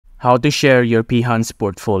How to share your Behance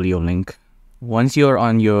portfolio link. Once you're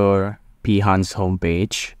on your Behance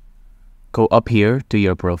homepage, go up here to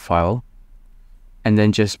your profile and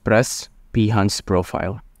then just press Behance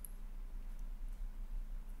profile.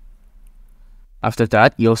 After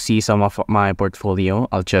that, you'll see some of my portfolio.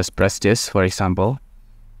 I'll just press this, for example.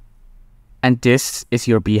 And this is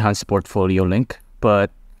your Behance portfolio link,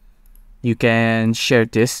 but you can share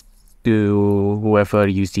this to whoever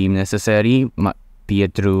you deem necessary, be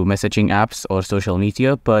it through messaging apps or social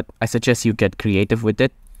media, but I suggest you get creative with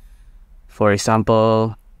it. For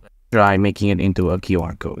example, try making it into a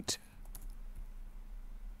QR code.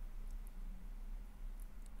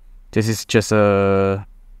 This is just a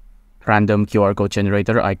random QR code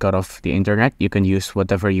generator I got off the internet. You can use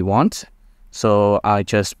whatever you want. So I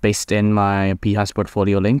just paste in my Behance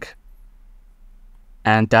portfolio link.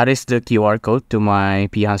 And that is the QR code to my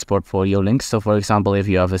Behance portfolio link. So for example, if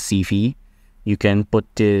you have a CV, you can put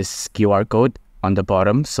this QR code on the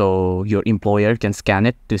bottom so your employer can scan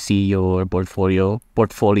it to see your portfolio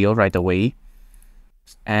right away.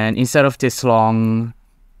 And instead of this long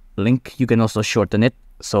link, you can also shorten it.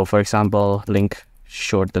 So for example, link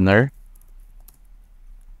shortener.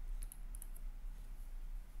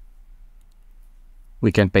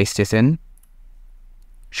 We can paste this in,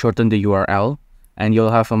 shorten the URL, and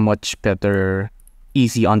you'll have a much better,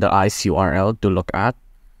 easy on the eyes URL to look at.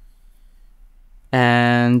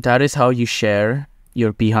 And that is how you share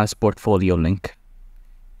your Behance portfolio link.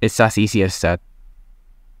 It's as easy as that.